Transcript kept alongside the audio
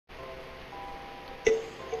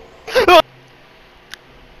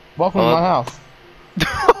Welcome to my house.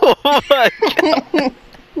 Oh my god.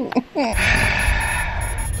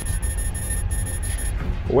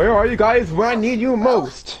 Where are you guys when I need you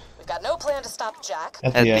most? We've got no plan to stop Jack.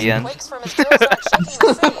 At the end. Quakes from his drills aren't shaking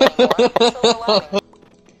the city anymore. It's overwhelming.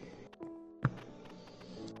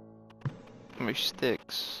 My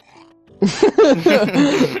sticks.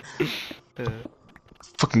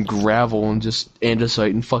 Fucking gravel and just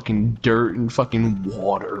andesite and fucking dirt and fucking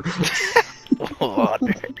water.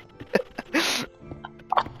 Water.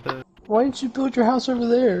 Why didn't you build your house over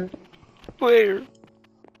there? Where?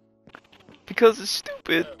 Because it's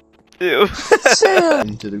stupid. Ew.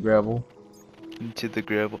 Into the gravel. Into the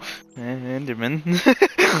gravel. Enderman.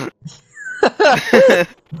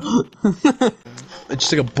 It's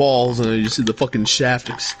just like a balls and then you see the fucking shaft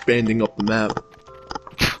expanding up the map.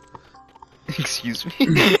 Excuse me.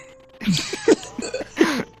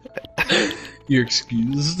 You're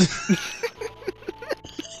excused.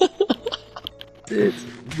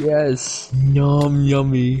 Yes. Yum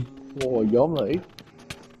yummy. Oh yummy.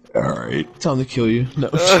 Alright, time to kill you. No.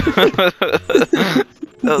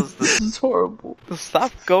 This is horrible.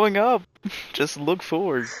 Stop going up. Just look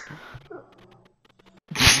forward.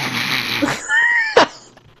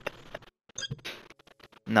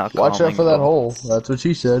 Not Watch out for that hole. goals. That's what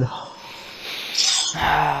she said.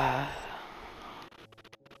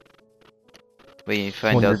 Wait, you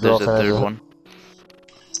find When out your there's a girlfriend has third it. one.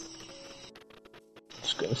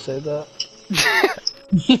 Just gonna say that.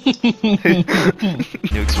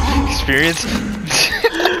 New experience?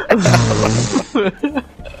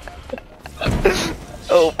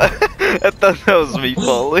 Oh, I thought that was me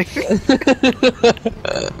falling.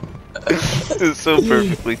 It's so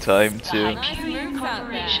perfectly timed too.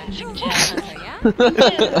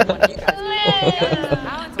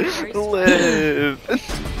 Live.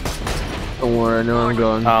 Don't worry, I know where I'm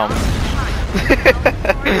going.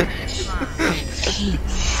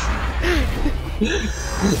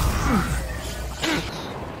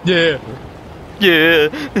 Yeah. Yeah.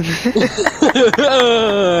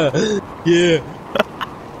 Yeah.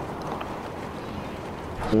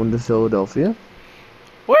 Going to Philadelphia.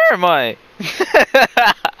 Where am I?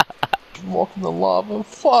 Walking the lava.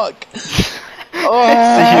 Fuck.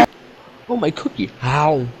 Oh, oh my cookie.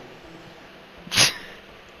 How?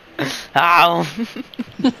 Ow.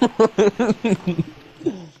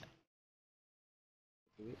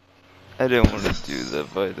 I didn't want to do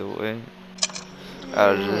that, by the way.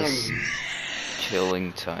 I was just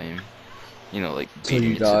killing time. You know, like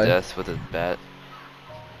beating it to death with a bat.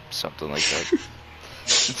 Something like that.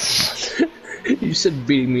 You said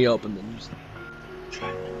beating me up and then you said...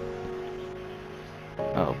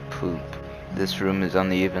 Oh, poop. This room is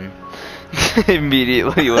uneven.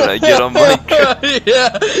 Immediately when I get on my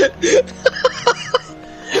Yeah.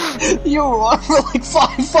 You were on for like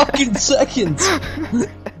 5 fucking seconds.